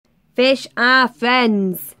Fish are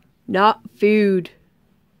friends, not food.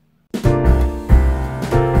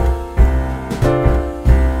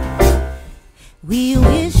 We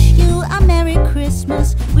wish you a Merry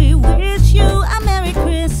Christmas. We wish you a Merry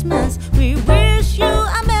Christmas. We wish you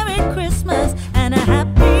a Merry Christmas and a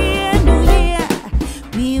Happy New Year.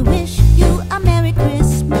 We wish you a Merry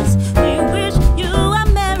Christmas. We wish you a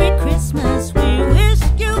Merry Christmas. We wish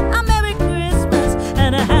you a Merry Christmas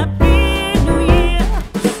and a Happy New Year.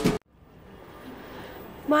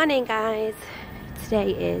 Morning guys,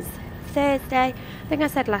 today is Thursday. I think I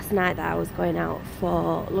said last night that I was going out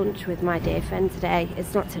for lunch with my dear friend today.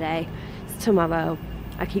 It's not today, it's tomorrow.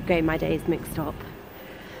 I keep getting my days mixed up.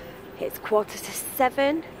 It's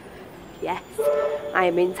 7:15. Yes, I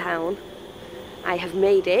am in town. I have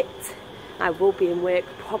made it. I will be in work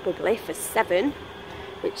probably for 7,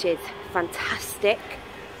 which is fantastic.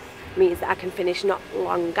 Means that I can finish not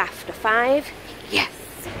long after 5. Yes!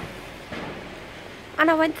 And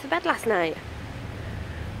I went to bed last night.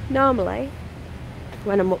 Normally,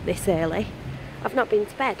 when I'm up this early, I've not been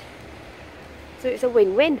to bed. So it's a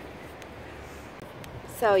win-win.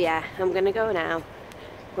 So yeah, I'm going to go now.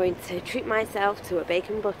 I'm going to treat myself to a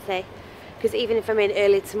bacon butty. Because even if I'm in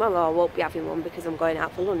early tomorrow, I won't be having one because I'm going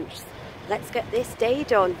out for lunch. Let's get this day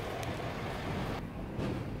done.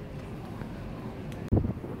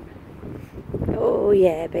 Oh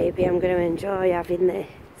yeah, baby, I'm going to enjoy having this.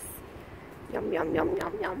 Yum, yum, yum,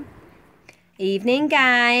 yum, yum. Evening,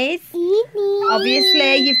 guys. Evening.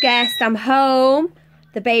 Obviously, you've guessed I'm home.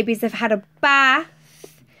 The babies have had a bath.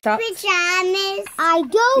 Pajamas. I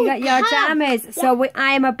don't. You got your pajamas. So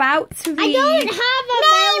I am about to read. I don't have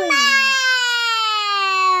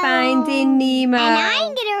a Finding Nemo. And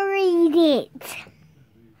I'm gonna read it.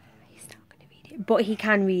 He's not gonna read it, but he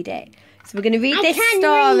can read it. So we're gonna read this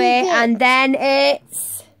story, and then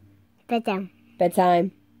it's bedtime.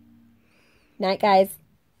 Bedtime. Night, guys.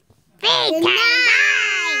 Good night.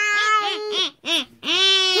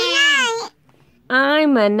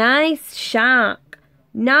 I'm a nice shark,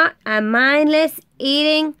 not a mindless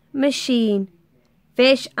eating machine.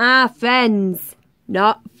 Fish are friends,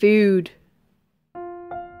 not food.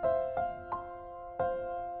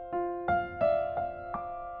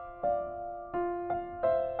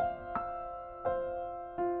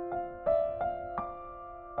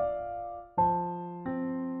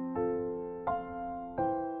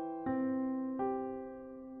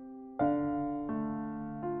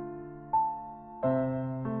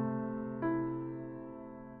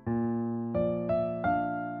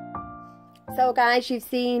 So guys, you've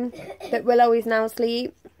seen that Willow is now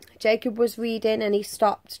asleep. Jacob was reading and he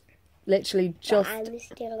stopped literally just... But I'm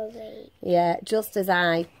still awake. Yeah, just as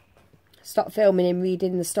I stopped filming him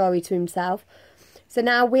reading the story to himself. So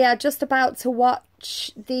now we are just about to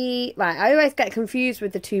watch the... Right, I always get confused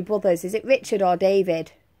with the two brothers. Is it Richard or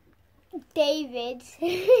David? David.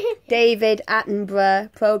 David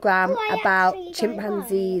Attenborough programme about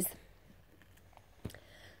chimpanzees.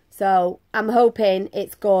 So I'm hoping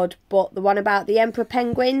it's good, but the one about the emperor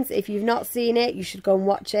penguins, if you've not seen it, you should go and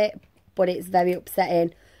watch it, but it's very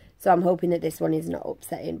upsetting. So I'm hoping that this one is not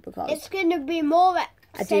upsetting because it's going to be more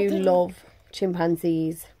upsetting. I do love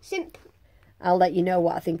chimpanzees. I'll let you know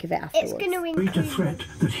what I think of it afterwards. It's going to Great a threat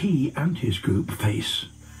that he and his group face.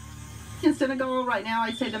 In Senegal right now,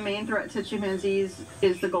 I'd say the main threat to chimpanzees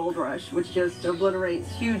is the gold rush, which just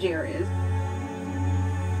obliterates huge areas.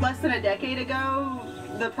 Less than a decade ago,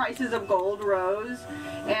 the prices of gold rose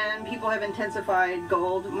and people have intensified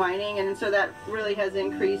gold mining, and so that really has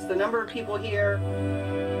increased the number of people here.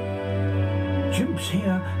 Chimps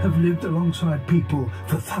here have lived alongside people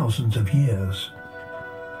for thousands of years.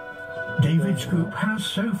 David's group has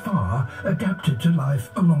so far adapted to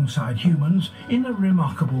life alongside humans in a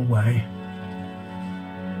remarkable way.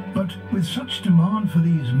 But with such demand for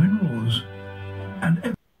these minerals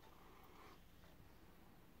and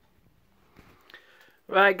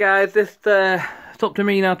Right guys, it's up to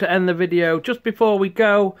me now to end the video. Just before we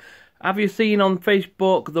go, have you seen on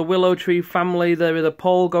Facebook, the Willow Tree family, there is a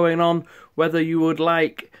poll going on whether you would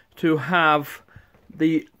like to have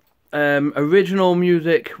the original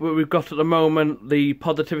music that we've got at the moment, the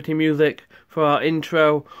positivity music for our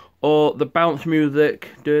intro, or the bounce music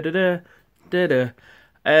on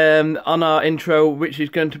our intro, which is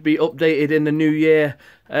going to be updated in the new year.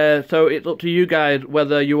 So it's up to you guys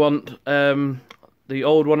whether you want the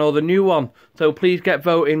old one or the new one. So please get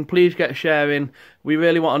voting, please get sharing. We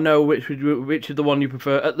really want to know which is the one you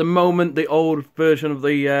prefer. At the moment, the old version of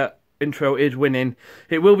the intro is winning.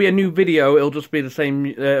 It will be a new video, it'll just be the same,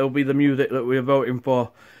 it'll be the music that we're voting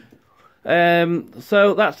for.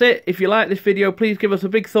 So that's it. If you like this video, please give us a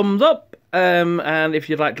big thumbs up. And if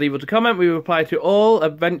you'd like to leave us a comment, we reply to all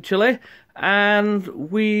eventually. And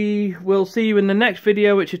we will see you in the next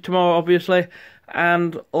video, which is tomorrow, obviously.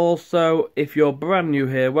 And also, if you're brand new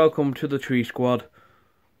here, welcome to the Tree Squad.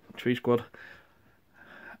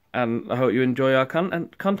 And I hope you enjoy our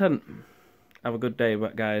content. Have a good day,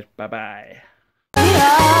 guys. Bye-bye. We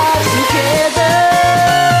are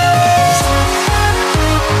together.